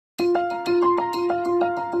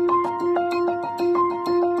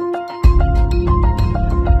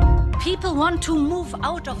people want to move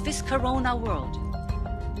out of this corona world,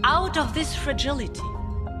 out of this fragility,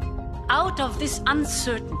 out of this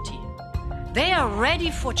uncertainty. They are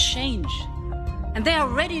ready for change and they are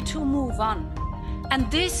ready to move on.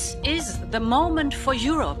 And this is the moment for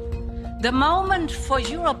Europe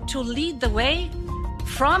to lead the way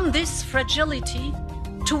from this fragility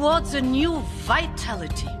towards a new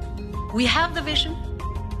vitality. We have the vision,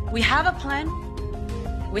 we have a plan,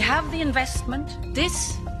 we have the investment.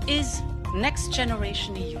 This is Next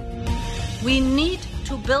Generation EU. We need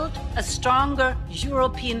to build a stronger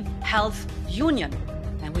European health union,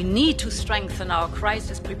 and we need to strengthen our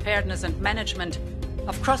crisis preparedness and management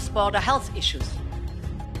of cross-border health issues.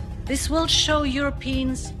 This will show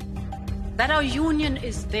Europeans that our union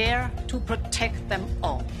is there to protect them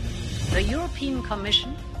all. The European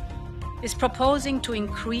Commission is proposing to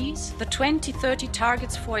increase the 2030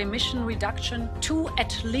 targets for emission reduction to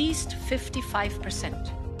at least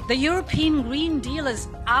 55%. The European Green Deal is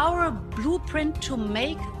our blueprint to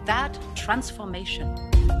make that transformation.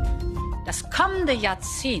 Das kommende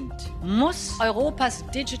Jahrzehnt muss Europas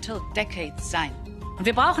Digital Decade sein. Und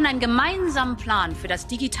wir brauchen einen gemeinsamen Plan für das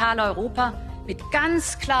digitale Europa mit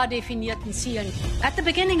ganz klar definierten Zielen. At the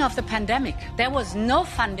beginning of the pandemic, there was no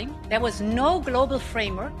funding, there was no global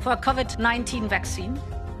framework for a COVID-19 vaccine.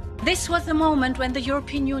 This was the moment when the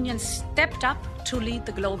European Union stepped up to lead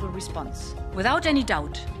the global response. Without any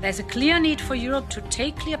doubt, there's a clear need for Europe to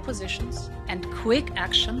take clear positions and quick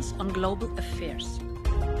actions on global affairs.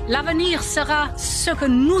 L'avenir sera ce que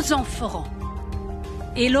nous en ferons.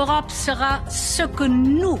 Et l'Europe sera ce que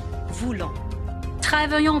nous voulons.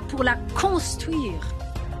 Travaillons pour la construire,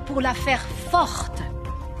 pour la faire forte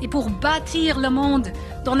et pour bâtir le monde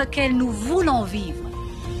dans lequel nous voulons vivre.